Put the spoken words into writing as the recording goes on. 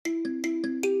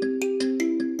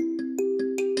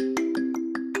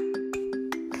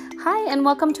and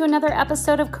welcome to another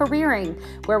episode of Careering,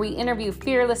 where we interview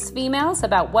fearless females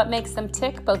about what makes them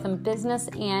tick both in business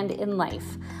and in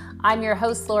life. I'm your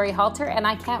host, Lori Halter, and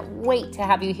I can't wait to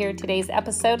have you hear today's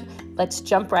episode. Let's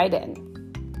jump right in.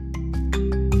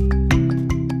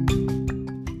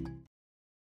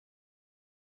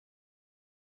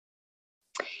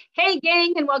 Hey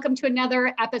gang, and welcome to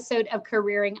another episode of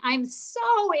Careering. I'm so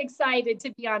excited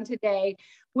to be on today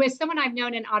with someone I've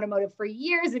known in automotive for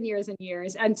years and years and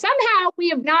years. And somehow we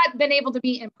have not been able to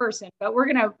meet in person, but we're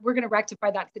gonna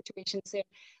rectify that situation soon.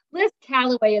 Liz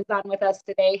Calloway is on with us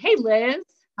today. Hey, Liz.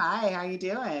 Hi, how you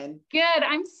doing? Good.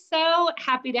 I'm so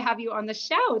happy to have you on the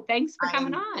show. Thanks for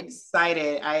coming on. I'm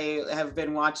excited. I have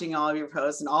been watching all of your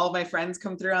posts and all of my friends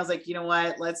come through. I was like, you know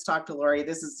what? Let's talk to Lori.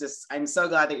 This is just, I'm so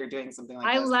glad that you're doing something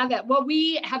like this. I love it. Well,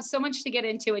 we have so much to get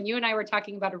into, and you and I were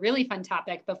talking about a really fun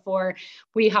topic before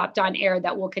we hopped on air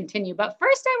that we'll continue. But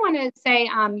first, I want to say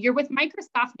you're with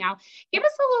Microsoft now. Give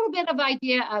us a little bit of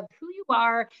idea of who you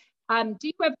are. Do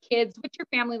you have kids? What's your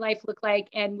family life look like?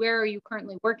 And where are you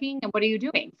currently working? And what are you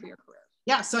doing for your career?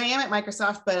 Yeah, so I am at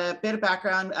Microsoft, but a bit of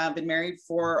background. I've been married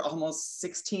for almost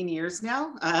 16 years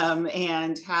now,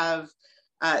 and have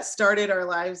started our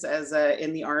lives as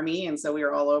in the Army. And so we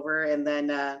were all over. And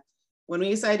then when we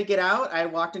decided to get out, I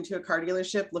walked into a car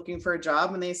dealership looking for a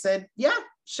job, and they said, yeah,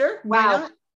 sure, why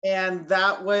not? And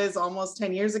that was almost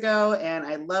 10 years ago, and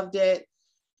I loved it.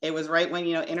 It was right when,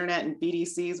 internet and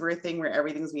BDCs were a thing where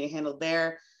everything's being handled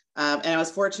there. And I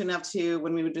was fortunate enough to,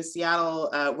 when we moved to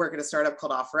Seattle, work at a startup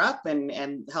called OfferUp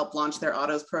and help launch their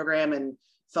autos program, and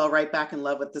fell right back in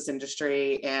love with this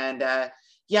industry. And I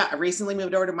recently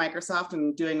moved over to Microsoft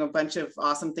and doing a bunch of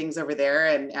awesome things over there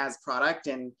and as product,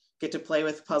 and get to play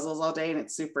with puzzles all day. And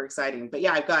it's super exciting. But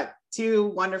yeah, I've got two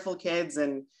wonderful kids,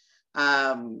 and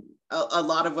a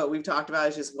lot of what we've talked about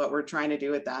is just what we're trying to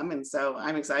do with them. And so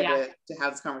I'm excited to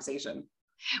have this conversation.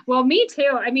 Well, me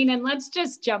too. I mean, and let's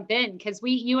just jump in, because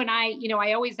you and I,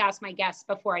 I always ask my guests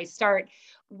before I start,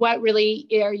 what really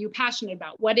are you passionate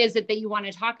about? What is it that you want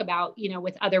to talk about,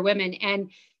 with other women?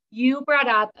 And you brought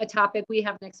up a topic we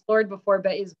haven't explored before,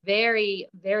 but is very,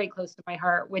 very close to my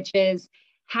heart, which is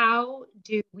how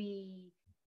do we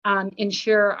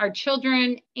ensure our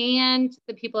children and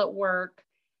the people at work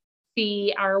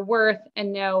see our worth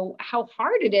and know how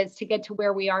hard it is to get to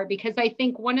where we are. Because I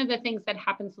think one of the things that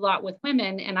happens a lot with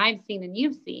women, and I've seen and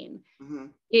you've seen,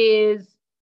 is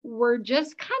we're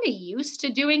just kind of used to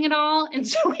doing it all. And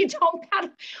so we don't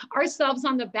pat ourselves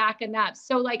on the back enough.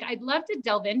 So I'd love to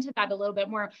delve into that a little bit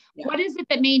more. Yeah. What is it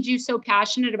that made you so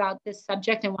passionate about this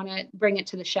subject and want to bring it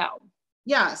to the show?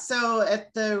 Yeah, so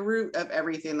at the root of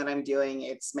everything that I'm doing,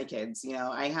 it's my kids.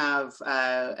 I have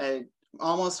a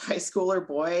almost high schooler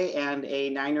boy and a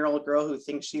 9-year-old girl who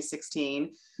thinks she's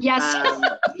 16. Yes.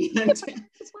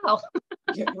 As well.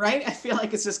 Right? I feel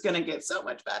like it's just going to get so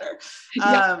much better.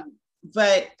 Yeah.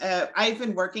 But I've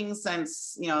been working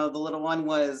since, the little one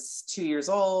was 2 years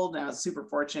old, and I was super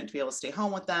fortunate to be able to stay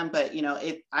home with them. But,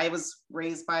 I was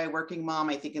raised by a working mom.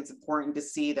 I think it's important to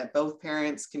see that both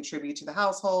parents contribute to the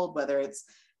household, whether it's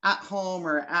at home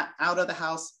or out of the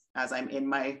house, as I'm in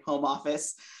my home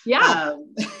office. Yeah.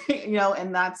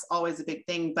 And that's always a big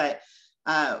thing. But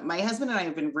my husband and I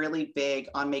have been really big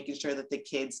on making sure that the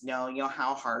kids know,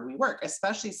 how hard we work,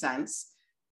 especially since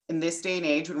in this day and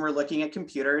age, when we're looking at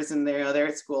computers and they're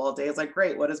at school all day, it's like,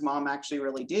 great, what does mom actually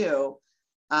really do?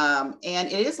 And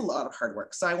it is a lot of hard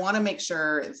work. So I want to make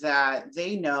sure that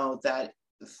they know that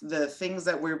the things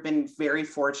that we've been very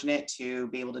fortunate to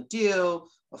be able to do,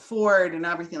 afford, and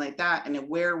everything like that, and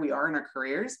where we are in our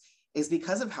careers is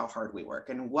because of how hard we work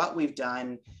and what we've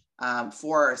done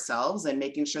for ourselves, and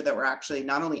making sure that we're actually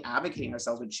not only advocating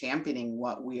ourselves, but championing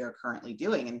what we are currently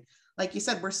doing. And like you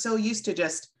said, we're so used to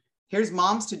just, here's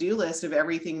mom's to-do list of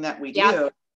everything that we do. Yeah.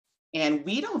 And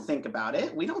we don't think about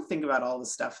it. We don't think about all the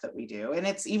stuff that we do. And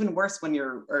it's even worse when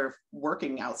you're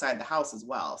working outside the house as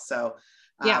well. So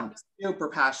super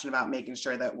passionate about making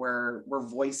sure that we're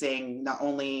voicing not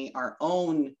only our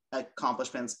own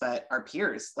accomplishments, but our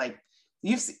peers.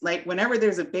 Whenever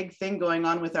there's a big thing going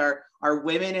on with our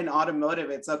women in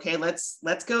automotive, it's okay, let's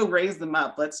go raise them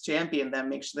up. Let's champion them,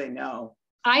 make sure they know.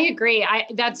 I agree.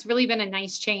 That's really been a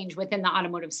nice change within the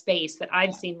automotive space that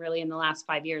I've seen really in the last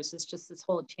 5 years. It's just this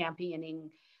whole championing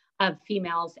of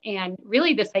females, and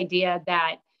really this idea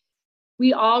that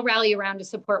we all rally around to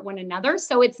support one another.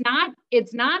 So it's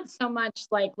not so much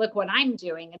like, look what I'm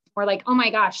doing. It's more like, oh my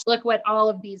gosh, look what all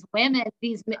of these women,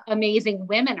 these amazing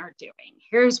women are doing.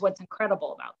 Here's what's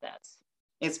incredible about this.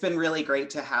 It's been really great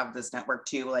to have this network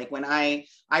too. Like when I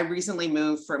recently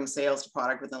moved from sales to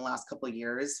product within the last couple of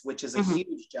years, which is a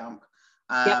huge jump.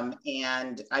 Yep.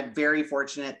 And I'm very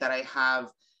fortunate that I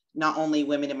have not only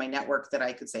women in my network that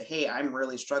I could say, hey, I'm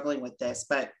really struggling with this,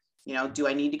 but do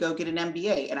I need to go get an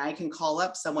MBA? And I can call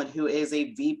up someone who is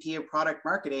a VP of product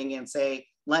marketing and say,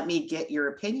 let me get your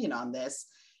opinion on this.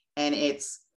 And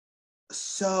it's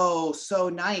so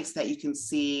nice that you can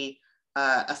see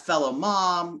a fellow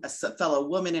mom, a fellow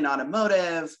woman in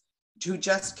automotive, who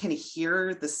just can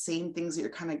hear the same things that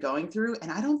you're kind of going through.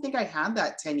 And I don't think I had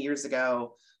that 10 years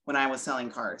ago when I was selling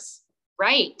cars.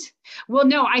 Right. Well,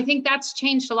 no, I think that's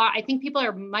changed a lot. I think people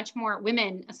are much more,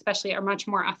 women especially, are much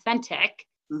more authentic,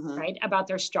 right, about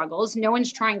their struggles. No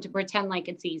one's trying to pretend like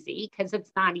it's easy, because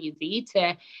it's not easy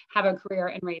to have a career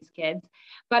and raise kids.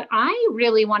 But I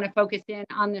really want to focus in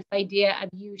on this idea of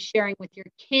you sharing with your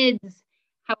kids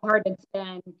how hard it's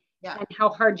been and how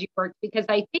hard you worked, because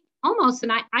I think almost,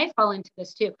 and I fall into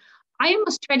this too, I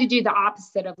almost try to do the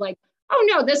opposite of like, oh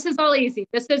no, this is all easy.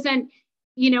 This isn't,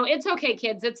 it's okay,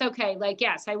 kids. It's okay. Like,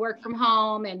 yes, I work from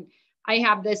home and I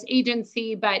have this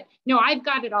agency, but no, I've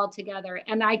got it all together.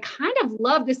 And I kind of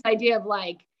love this idea of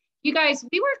like, you guys,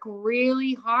 we work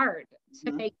really hard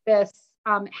to make this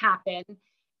happen,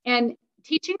 and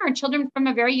teaching our children from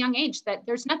a very young age that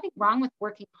there's nothing wrong with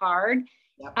working hard.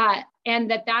 And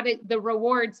that is the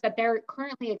rewards that they're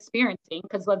currently experiencing,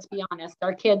 because let's be honest,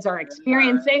 our kids are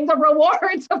experiencing the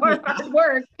rewards of our hard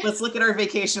work. Let's look at our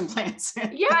vacation plans.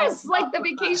 Yes, like the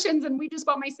vacations. And we just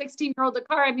bought my 16-year-old a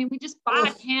car. I mean, we just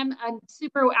bought him a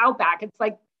Subaru Outback. It's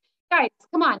like, guys,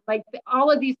 come on. Like,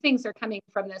 all of these things are coming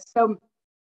from this. So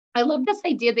I love this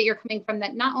idea that you're coming from,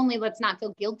 that not only let's not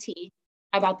feel guilty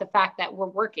about the fact that we're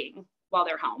working while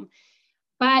they're home,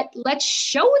 but let's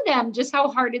show them just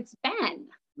how hard it's been.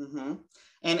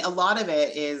 And a lot of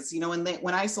it is,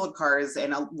 when I sold cars,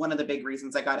 and one of the big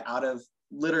reasons I got out of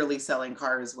literally selling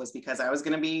cars was because I was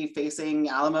going to be facing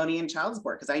alimony and child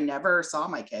support, because I never saw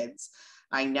my kids.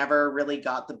 I never really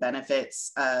got the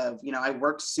benefits of, I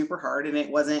worked super hard, and it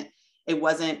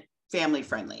wasn't family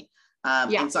friendly.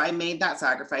 And so I made that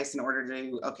sacrifice in order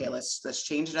to, okay, let's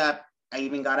change it up. I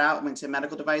even got out, went to a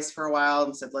medical device for a while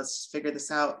and said, let's figure this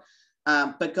out.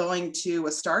 But going to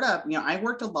a startup, I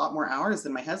worked a lot more hours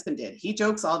than my husband did. He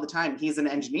jokes all the time. He's an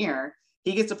engineer.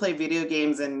 He gets to play video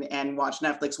games and watch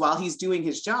Netflix while he's doing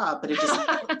his job, but it just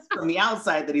looks from the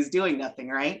outside that he's doing nothing,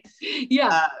 right?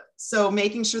 Yeah. So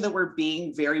making sure that we're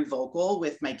being very vocal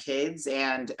with my kids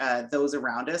and those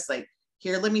around us, like,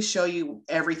 here, let me show you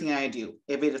everything I do.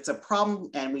 If it's a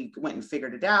problem and we went and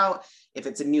figured it out, if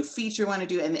it's a new feature we want to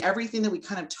do, and everything that we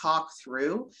kind of talk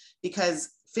through,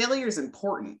 because failure is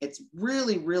important. It's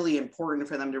really, really important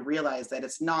for them to realize that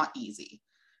it's not easy.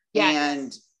 Yes.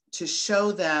 And to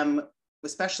show them,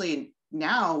 especially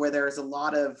now where there's a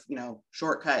lot of,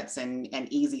 shortcuts and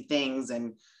easy things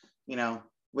and,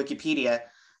 Wikipedia,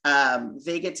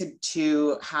 they get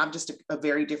to have just a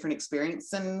very different experience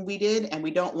than we did. And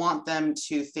we don't want them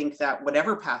to think that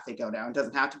whatever path they go down,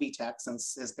 doesn't have to be tech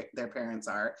since their parents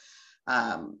are,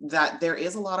 that there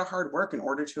is a lot of hard work in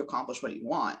order to accomplish what you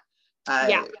want.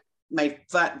 My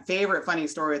favorite funny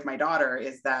story with my daughter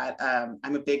is that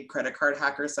I'm a big credit card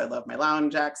hacker. So I love my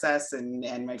lounge access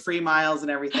and my free miles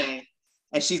and everything.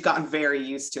 And she's gotten very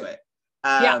used to it.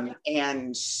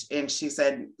 And she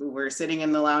said, we're sitting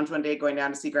in the lounge one day going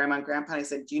down to see grandma and grandpa. And I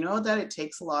said, do you know that it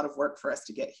takes a lot of work for us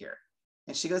to get here?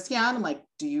 And she goes, yeah. And I'm like,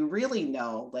 do you really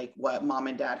know like what mom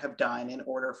and dad have done in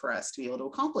order for us to be able to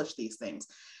accomplish these things?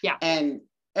 Yeah. And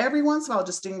every once in a while,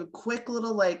 just doing a quick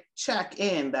little like check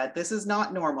in that this is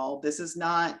not normal. This is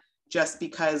not just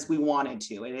because we wanted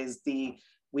to. It is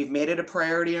we've made it a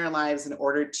priority in our lives in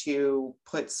order to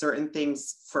put certain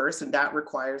things first. And that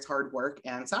requires hard work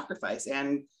and sacrifice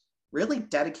and really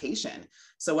dedication.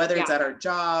 So whether it's at our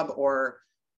job or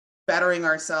bettering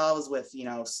ourselves with,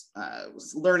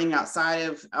 learning outside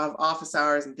of office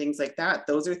hours and things like that,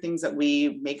 those are things that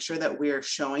we make sure that we're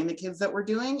showing the kids that we're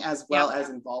doing, as well as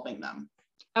involving them.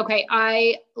 Okay.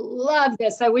 I love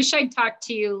this. I wish I'd talked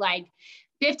to you like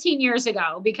 15 years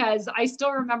ago, because I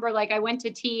still remember, like, I went to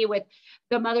tea with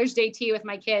the Mother's Day tea with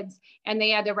my kids, and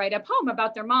they had to write a poem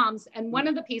about their moms. And one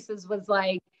of the pieces was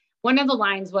like, one of the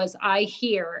lines was, I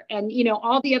hear, and,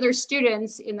 all the other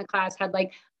students in the class had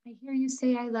like, I hear you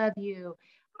say, I love you.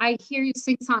 I hear you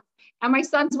sing songs. And my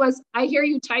son's was, I hear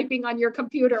you typing on your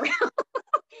computer.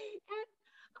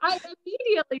 I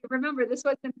immediately remember, this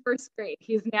was in first grade.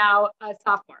 He's now a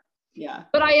sophomore. Yeah.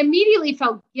 But I immediately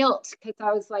felt guilt, because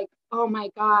I was like, oh my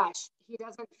gosh, he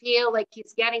doesn't feel like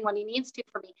he's getting what he needs to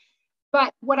from me.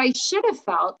 But what I should have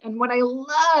felt, and what I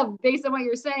love based on what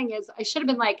you're saying, is I should have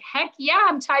been like, heck yeah,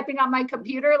 I'm typing on my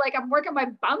computer. Like, I'm working my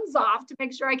bums off to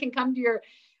make sure I can come to your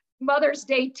Mother's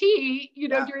Day tea,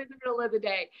 during the middle of the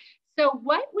day. So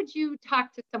what would you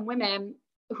talk to some women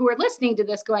who are listening to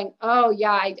this going, oh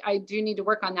yeah, I do need to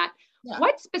work on that. Yeah.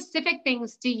 What specific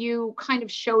things do you kind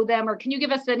of show them, or can you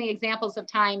give us any examples of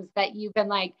times that you've been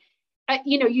like,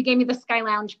 you gave me the Sky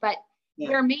Lounge, but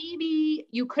where maybe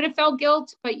you could have felt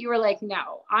guilt, but you were like,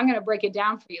 no, I'm going to break it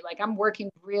down for you. Like, I'm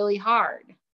working really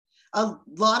hard. A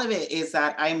lot of it is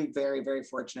that I'm very, very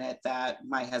fortunate that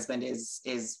my husband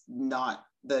is not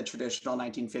the traditional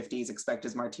 1950s expect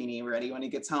his martini ready when he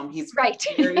gets home. He's right.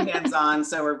 Very hands-on.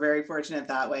 So we're very fortunate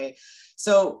that way.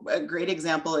 So a great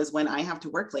example is when I have to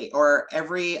work late, or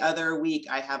every other week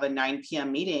I have a 9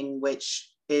 p.m. meeting,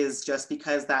 which is just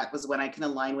because that was when I can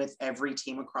align with every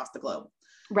team across the globe.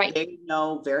 Right. They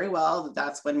know very well that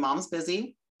that's when mom's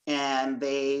busy, and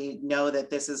they know that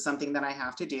this is something that I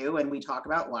have to do, and we talk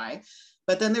about why.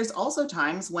 But then there's also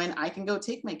times when I can go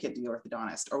take my kid to the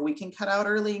orthodontist, or we can cut out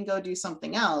early and go do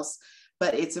something else.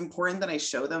 But it's important that I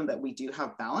show them that we do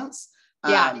have balance.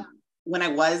 Yeah. When I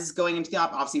was going into the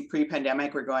obviously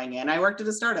pre-pandemic, we're going in, I worked at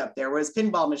a startup. There was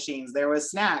pinball machines, there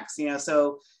was snacks,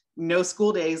 so no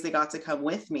school days, they got to come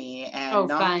with me and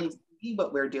not only see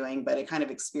what we're doing, but it kind of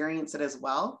experience it as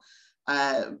well.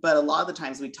 But a lot of the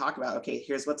times we talk about, okay,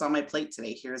 here's what's on my plate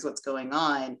today. Here's what's going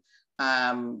on.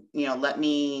 Let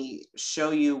me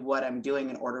show you what I'm doing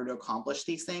in order to accomplish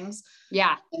these things.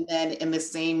 Yeah. And then in the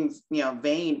same,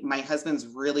 vein, my husband's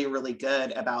really, really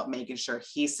good about making sure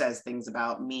he says things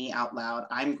about me out loud.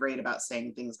 I'm great about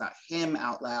saying things about him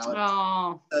out loud.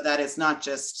 Oh. So that it's not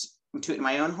just tooting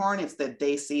my own horn. It's that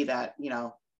they see that,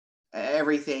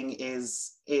 everything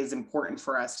is important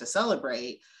for us to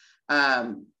celebrate.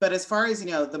 But as far as,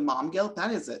 the mom guilt,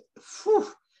 that is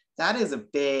a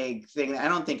big thing that I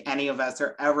don't think any of us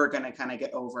are ever going to kind of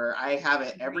get over. I have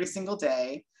it every single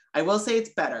day. I will say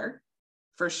it's better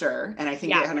for sure. And I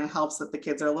think it kind of helps that the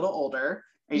kids are a little older.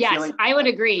 Yes, I would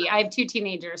agree. I have 2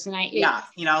 teenagers, and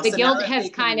the so guilt has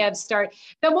kind of started.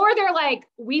 The more they're like,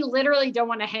 we literally don't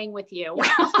want to hang with you.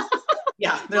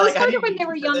 Yeah, they're like, started when they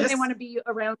were young, they want to be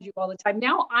around you all the time.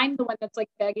 Now I'm the one that's like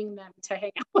begging them to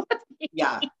hang out with me.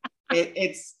 Yeah,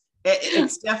 it's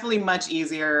definitely much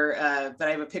easier. But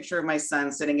I have a picture of my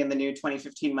son sitting in the new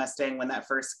 2015 Mustang when that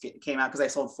first came out, because I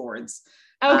sold Fords.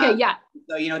 Okay, yeah.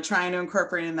 So, trying to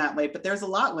incorporate in that way. But there's a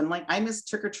lot when, like, I missed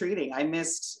trick-or-treating. I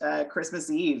missed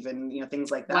Christmas Eve and, things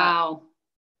like that. Wow.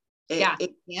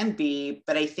 It can be,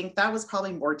 but I think that was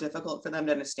probably more difficult for them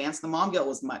to understand. So the mom guilt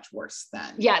was much worse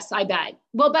then. Yes, I bet.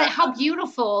 Well, but how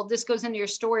beautiful, this goes into your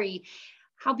story,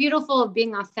 how beautiful of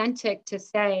being authentic to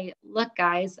say, look,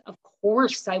 guys, of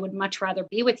course, I would much rather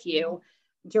be with you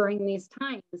during these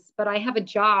times, but I have a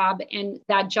job, and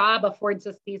that job affords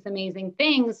us these amazing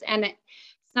things. And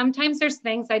sometimes there's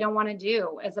things I don't want to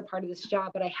do as a part of this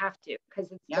job, but I have to, because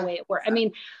it's the way it works. I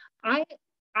mean,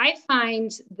 I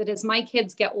find that as my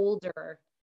kids get older,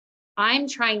 I'm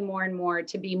trying more and more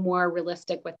to be more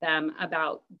realistic with them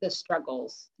about the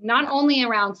struggles, not only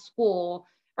around school,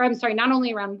 or I'm sorry, not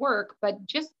only around work, but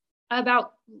just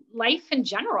about life in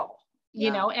general,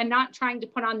 and not trying to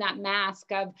put on that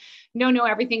mask of, no,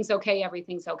 everything's okay.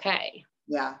 Everything's okay.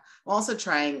 Yeah. I'm also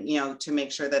trying, to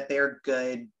make sure that they're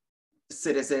good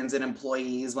citizens and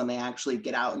employees when they actually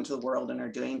get out into the world and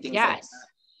are doing things like that.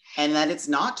 And that it's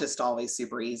not just always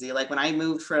super easy. Like when I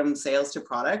moved from sales to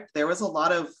product, there was a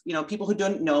lot of, people who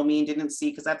didn't know me and didn't see,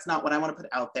 because that's not what I want to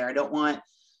put out there. I don't want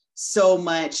so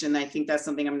much. And I think that's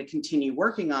something I'm going to continue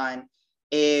working on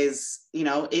is,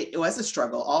 it was a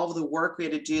struggle. All of the work we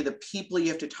had to do, the people you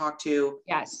have to talk to.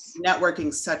 Yes.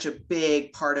 Networking's such a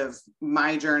big part of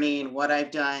my journey and what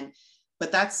I've done,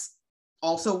 but that's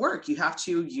also work. You have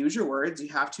to use your words. You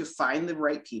have to find the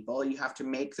right people. You have to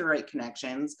make the right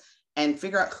connections and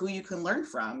figure out who you can learn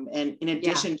from. And in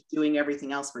addition to doing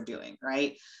everything else we're doing,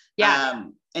 right? Yeah.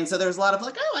 And so there's a lot of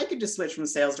like, I could just switch from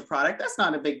sales to product. That's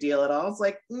not a big deal at all. It's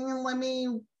like,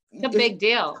 it's a big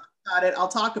deal. I'll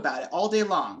talk about it all day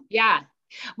long. Yeah.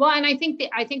 Well, and I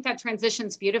think that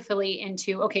transitions beautifully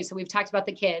into, okay, so we've talked about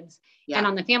the kids and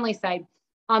on the family side.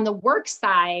 On the work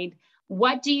side,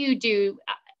 what do you do?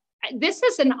 This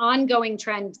is an ongoing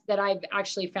trend that I've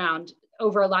actually found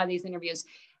over a lot of these interviews.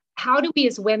 How do we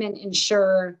as women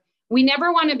ensure, we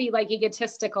never want to be like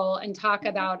egotistical and talk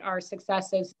about our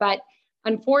successes, but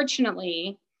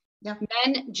unfortunately,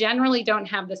 men generally don't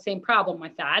have the same problem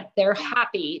with that. They're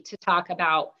happy to talk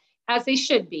about, as they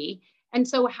should be. And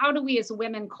so how do we as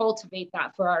women cultivate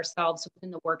that for ourselves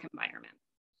within the work environment?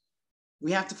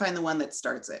 We have to find the one that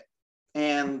starts it.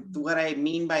 And what I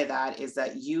mean by that is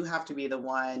that you have to be the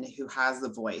one who has the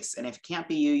voice. And if it can't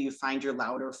be you, you find your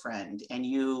louder friend and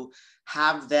you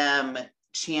have them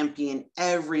champion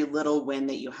every little win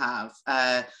that you have.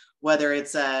 Whether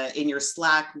it's in your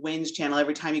Slack wins channel,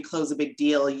 every time you close a big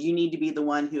deal, you need to be the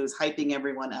one who's hyping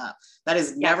everyone up. That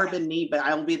has never been me, but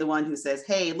I will be the one who says,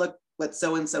 hey, look what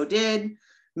so-and-so did.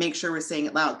 Make sure we're saying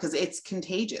it loud, because it's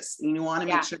contagious. You want to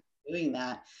make sure you're doing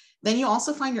that. Then you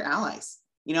also find your allies,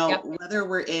 whether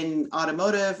we're in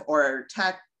automotive or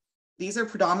tech, these are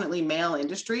predominantly male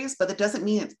industries, but that doesn't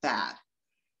mean it's bad.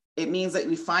 It means that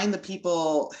we find the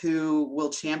people who will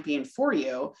champion for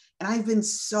you. And I've been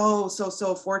so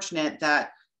fortunate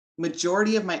that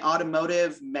majority of my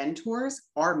automotive mentors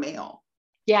are male.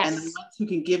 Yes. And the ones who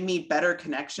can give me better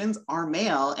connections are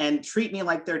male and treat me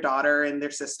like their daughter and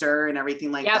their sister and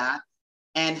everything like that.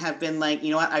 And have been like,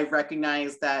 you know what, I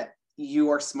recognize that you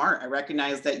are smart. I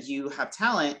recognize that you have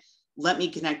talent. Let me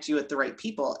connect you with the right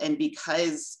people. And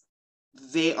because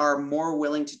they are more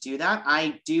willing to do that,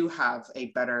 I do have a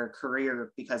better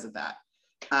career because of that.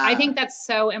 I think that's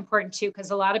so important too,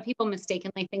 because a lot of people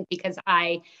mistakenly think because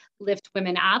I lift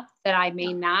women up that I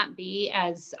may not be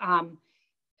as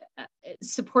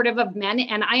supportive of men.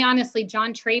 And I honestly,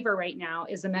 John Traver right now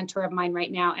is a mentor of mine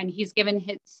right now. And he's given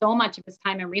so much of his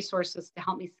time and resources to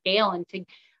help me scale and to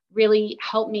really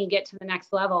help me get to the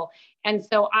next level. And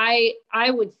so I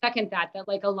would second that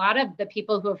like a lot of the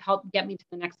people who have helped get me to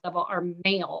the next level are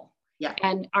male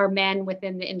and are men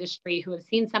within the industry who have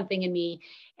seen something in me.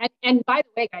 And by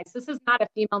the way, guys, this is not a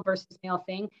female versus male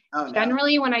thing.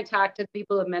 Generally, when I talk to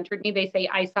people who have mentored me, they say,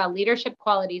 I saw leadership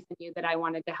qualities in you that I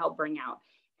wanted to help bring out.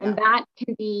 And that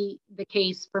can be the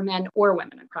case for men or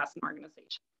women across an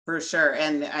organization. For sure.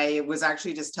 And I was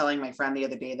actually just telling my friend the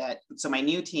other day that, so my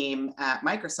new team at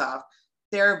Microsoft,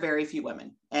 there are very few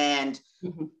women. And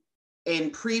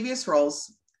in previous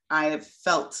roles, I have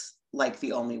felt like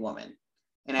the only woman.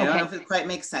 And I don't know if it quite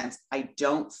makes sense. I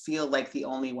don't feel like the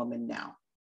only woman now.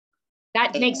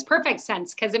 That makes perfect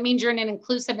sense, because it means you're in an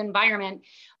inclusive environment,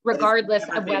 regardless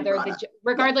of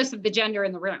regardless of the gender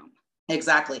in the room.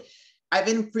 Exactly. I've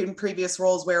been in previous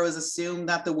roles where it was assumed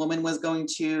that the woman was going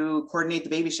to coordinate the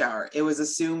baby shower. It was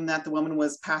assumed that the woman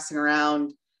was passing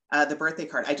around the birthday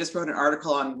card. I just wrote an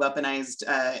article on weaponized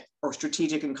or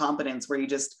strategic incompetence, where you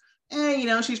just,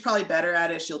 she's probably better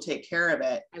at it. She'll take care of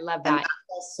it. I love and that. that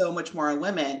falls so much more on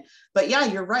women. But yeah,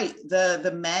 you're right.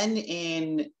 The men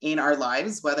in our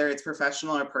lives, whether it's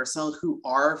professional or personal, who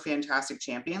are fantastic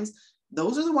champions,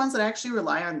 those are the ones that I actually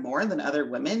rely on more than other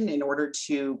women in order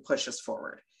to push us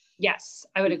forward. Yes,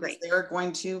 I would agree. They're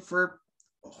going to, for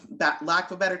that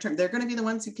lack of a better term, they're going to be the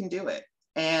ones who can do it.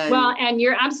 And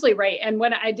you're absolutely right. And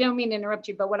what I don't mean to interrupt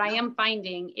you, but what I am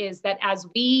finding is that I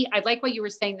like what you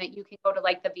were saying, that you can go to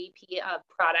like the VP of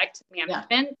product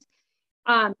management.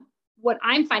 What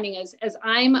I'm finding is, as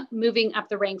I'm moving up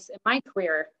the ranks in my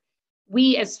career,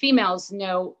 we as females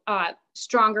know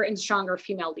stronger and stronger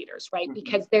female leaders, right?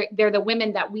 Because they're the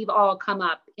women that we've all come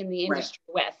up in the industry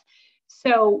with.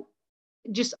 So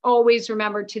just always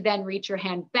remember to then reach your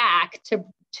hand back to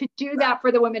do that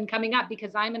for the women coming up,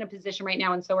 because I'm in a position right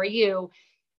now, and so are you,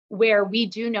 where we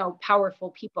do know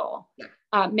powerful people,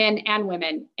 men and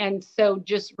women. And so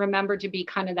just remember to be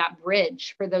kind of that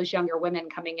bridge for those younger women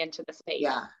coming into the space.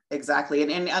 Yeah, exactly.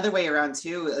 And the other way around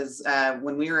too is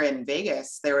when we were in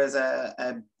Vegas, there was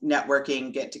a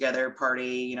networking get together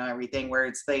party, everything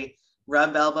where they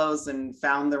rubbed elbows and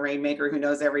found the rainmaker who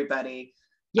knows everybody.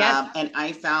 And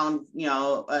I found,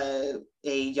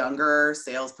 a younger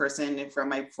salesperson from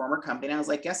my former company. I was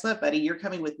like, guess what, buddy, you're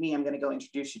coming with me. I'm going to go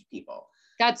introduce you to people.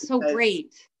 That's so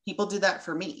great. People do that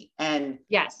for me. And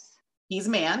yes, he's a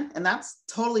man, and that's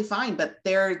totally fine. But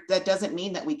that doesn't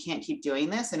mean that we can't keep doing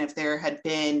this. And if there had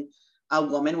been a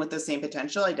woman with the same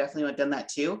potential, I definitely would have done that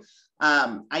too.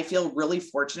 I feel really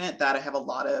fortunate that I have a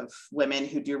lot of women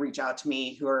who do reach out to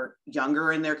me who are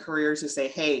younger in their careers, who say,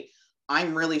 hey,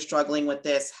 I'm really struggling with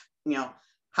this.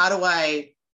 How do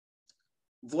I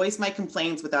voice my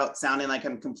complaints without sounding like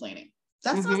I'm complaining?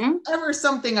 That's not ever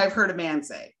something I've heard a man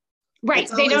say. Right.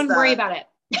 They don't worry about it.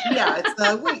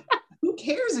 It's wait, who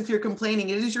cares if you're complaining?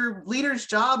 It is your leader's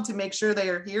job to make sure they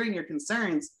are hearing your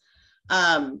concerns.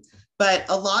 But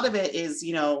a lot of it is,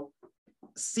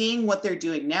 seeing what they're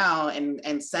doing now,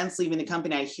 and since leaving the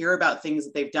company, I hear about things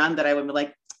that they've done that I would be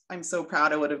like, I'm so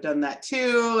proud I would have done that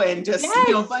too. And just,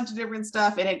 a bunch of different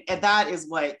stuff. And that is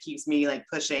what keeps me like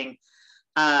pushing,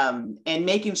 and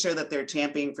making sure that they're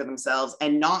championing for themselves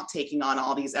and not taking on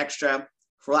all these extra,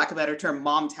 for lack of a better term,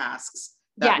 mom tasks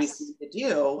that we need to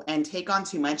do and take on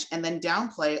too much, and then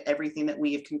downplay everything that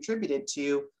we have contributed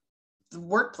to the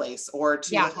workplace or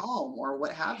to Yeah. the home or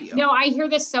what have you. No, I hear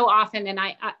this so often, and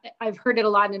I've heard it a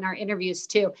lot in our interviews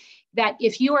too, that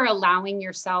if you are allowing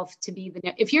yourself to be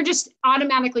if you're just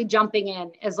automatically jumping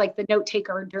in as like the note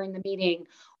taker during the meeting,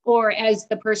 or as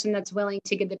the person that's willing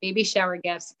to give the baby shower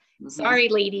gifts, sorry,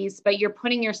 ladies, but you're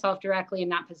putting yourself directly in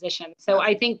that position. So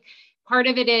I think part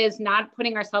of it is not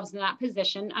putting ourselves in that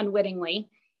position unwittingly.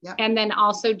 And then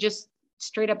also just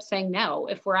straight up saying no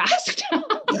if we're asked.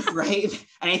 Right.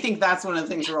 And I think that's one of the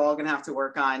things we're all going to have to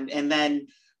work on. And then,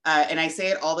 and I say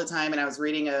it all the time. And I was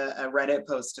reading a Reddit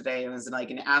post today. It was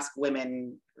like an Ask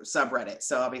Women subreddit.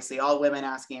 So obviously all women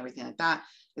asking everything like that.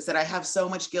 Is that I have so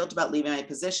much guilt about leaving my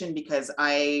position because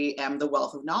I am the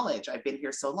wealth of knowledge. I've been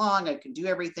here so long, I can do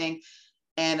everything.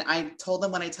 And I told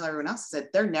them when I tell everyone else, I said,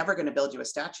 they're never going to build you a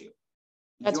statue.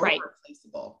 That's You're right.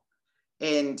 replaceable.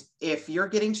 And if you're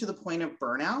getting to the point of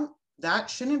burnout, that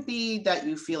shouldn't be that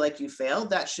you feel like you failed.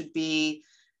 That should be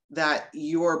that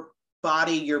your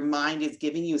body, your mind is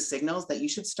giving you signals that you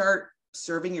should start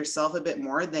serving yourself a bit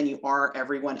more than you are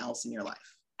everyone else in your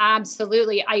life.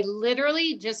 Absolutely. I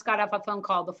literally just got off a phone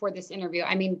call before this interview.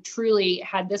 I mean, truly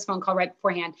had this phone call right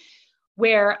beforehand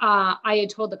where I had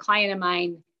told the client of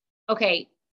mine, okay,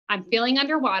 I'm feeling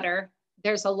underwater.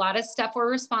 There's a lot of stuff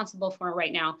we're responsible for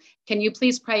right now. Can you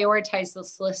please prioritize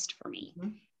this list for me?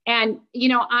 And, you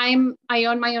know, I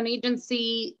own my own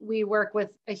agency. We work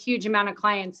with a huge amount of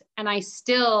clients. And I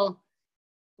still,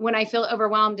 when I feel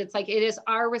overwhelmed, it's like, it is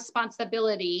our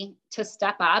responsibility to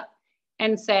step up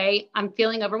and say, I'm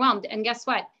feeling overwhelmed. And guess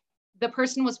what? The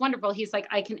person was wonderful. He's like,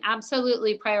 I can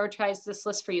absolutely prioritize this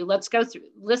list for you. Let's go through,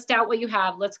 list out what you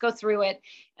have. Let's go through it.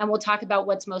 And we'll talk about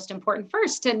what's most important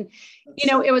first. And, you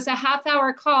know, it was a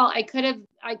half-hour call. I could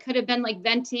have been like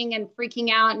venting and freaking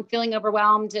out and feeling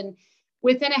overwhelmed. And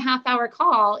within a half-hour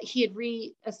call, he had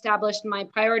reestablished my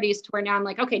priorities to where now I'm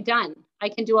like, okay, done. I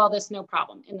can do all this, no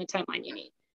problem, in the timeline you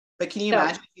need. But can you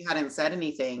imagine if you hadn't said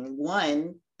anything?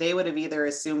 One, they would have either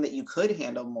assumed that you could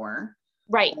handle more,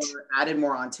 right, or added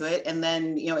more onto it. And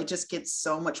then, you know, it just gets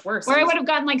so much worse. Or I would have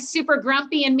gotten like super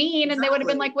grumpy and mean, and they would have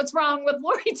been like, what's wrong with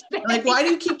Lori today? Like, why do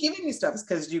you keep giving me stuff? It's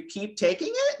because you keep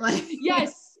taking it? Like,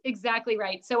 yes, exactly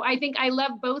right. So I think I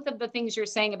love both of the things you're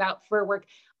saying about for work.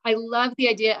 I love the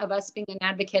idea of us being an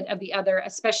advocate of the other,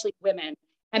 especially women,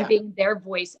 and being their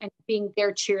voice and being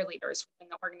their cheerleaders within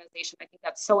the organization. I think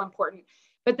that's so important.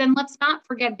 But then let's not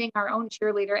forget being our own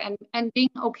cheerleader and being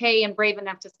okay and brave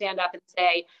enough to stand up and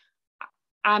say,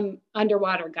 I'm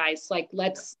underwater, guys. Like,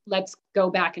 let's go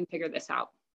back and figure this out.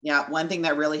 Yeah. One thing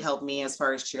that really helped me as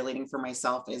far as cheerleading for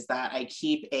myself is that I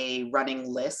keep a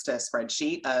running list, a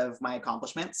spreadsheet of my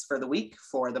accomplishments for the week,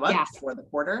 for the month, for the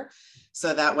quarter,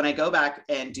 so that when I go back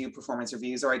and do performance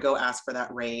reviews, or I go ask for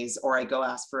that raise, or I go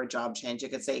ask for a job change, you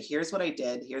could say, here's what I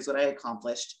did. Here's what I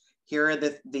accomplished. Here are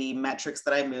the metrics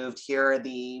that I moved. Here are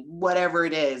the whatever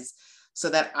it is, so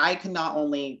that I can not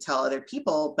only tell other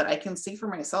people, but I can see for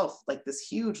myself, like this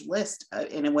huge list.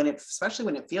 And especially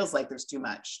when it feels like there's too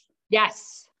much.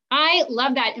 Yes. I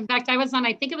love that. In fact, I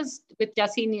think it was with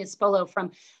Jessie Niaspolo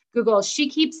from Google. She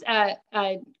keeps a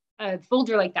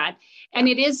folder like that. And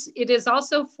it is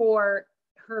also for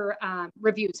her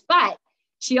reviews, but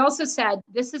she also said,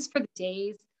 this is for the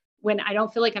days when I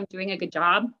don't feel like I'm doing a good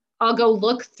job. I'll go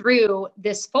look through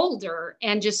this folder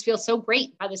and just feel so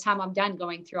great by the time I'm done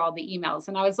going through all the emails.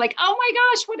 And I was like, oh my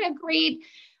gosh, what a great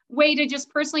way to just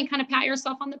personally kind of pat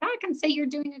yourself on the back and say you're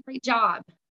doing a great job.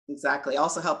 Exactly.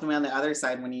 Also help them on the other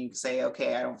side when you say,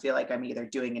 okay, I don't feel like I'm either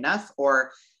doing enough,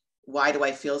 or why do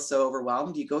I feel so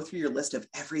overwhelmed? You go through your list of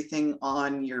everything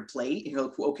on your plate and you're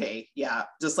like, okay, yeah,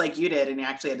 just like you did. And you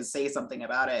actually had to say something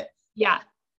about it. Yeah.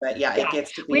 But it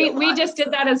gets to be we just did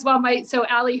that as well. So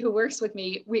Allie, who works with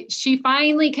me, she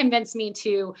finally convinced me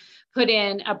to put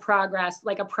in a process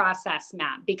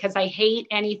map, because I hate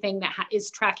anything that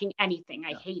is tracking anything.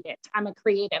 I hate it. I'm a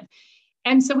creative.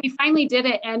 And so we finally did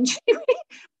it, and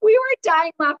we were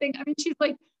dying laughing. I mean, she's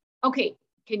like, okay,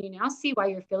 can you now see why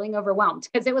you're feeling overwhelmed?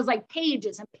 Because it was like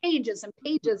pages and pages and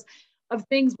pages of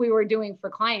things we were doing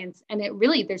for clients. And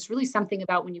there's really something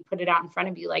about when you put it out in front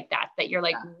of you like that you're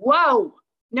like, whoa,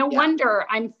 no wonder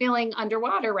I'm feeling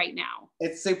underwater right now.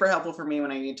 It's super helpful for me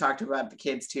when I talk about the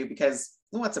kids too, because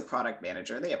what's a product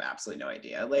manager? They have absolutely no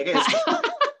idea. Like,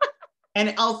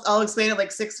 and I'll explain it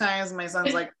like 6 times. And my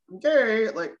son's like, okay,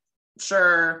 like,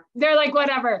 sure. They're like,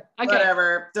 whatever. Okay.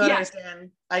 Whatever. Don't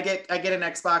understand. I get an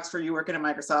Xbox for you working at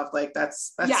Microsoft. Like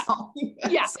that's all.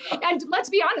 Yeah. So. And let's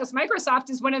be honest, Microsoft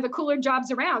is one of the cooler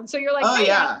jobs around. So you're like,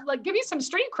 like, give me some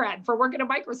street cred for working at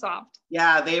Microsoft.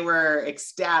 Yeah, they were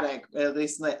ecstatic. At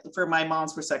least for my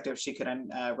mom's perspective, she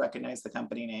couldn't recognize the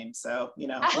company name. So, you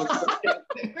know.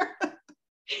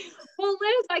 Well, Well,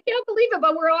 Liz, I can't believe it,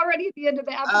 but we're already at the end of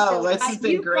the episode. Oh, this has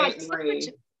been great, Lori.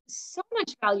 So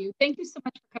much value. Thank you so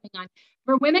much for coming on.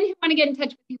 For women who want to get in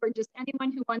touch with you, or just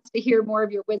anyone who wants to hear more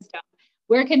of your wisdom,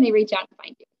 where can they reach out and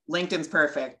find you? LinkedIn's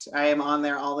perfect. I am on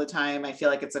there all the time. I feel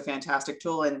like it's a fantastic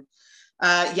tool. And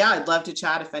I'd love to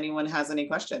chat if anyone has any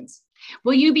questions.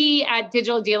 Will you be at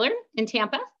Digital Dealer in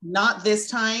Tampa? Not this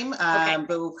time, but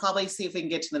we'll probably see if we can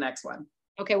get to the next one.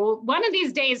 Okay, well, one of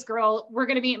these days, girl, we're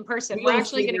going to meet in person. We're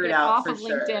actually going to get off of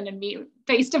LinkedIn and meet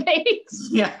face to face.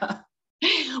 Yeah.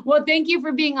 Well, thank you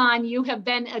for being on. You have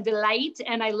been a delight,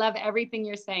 and I love everything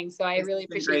you're saying. So I really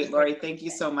appreciate it. Great, Lori. Thank you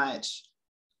so much.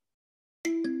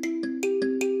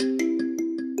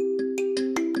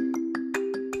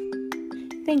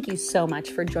 Thank you so much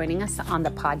for joining us on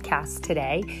the podcast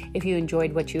today. If you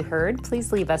enjoyed what you heard,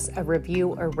 please leave us a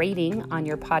review or rating on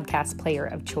your podcast player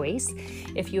of choice.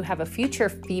 If you have a future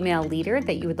female leader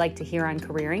that you would like to hear on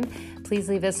Careering, please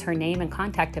leave us her name and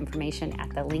contact information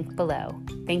at the link below.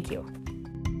 Thank you.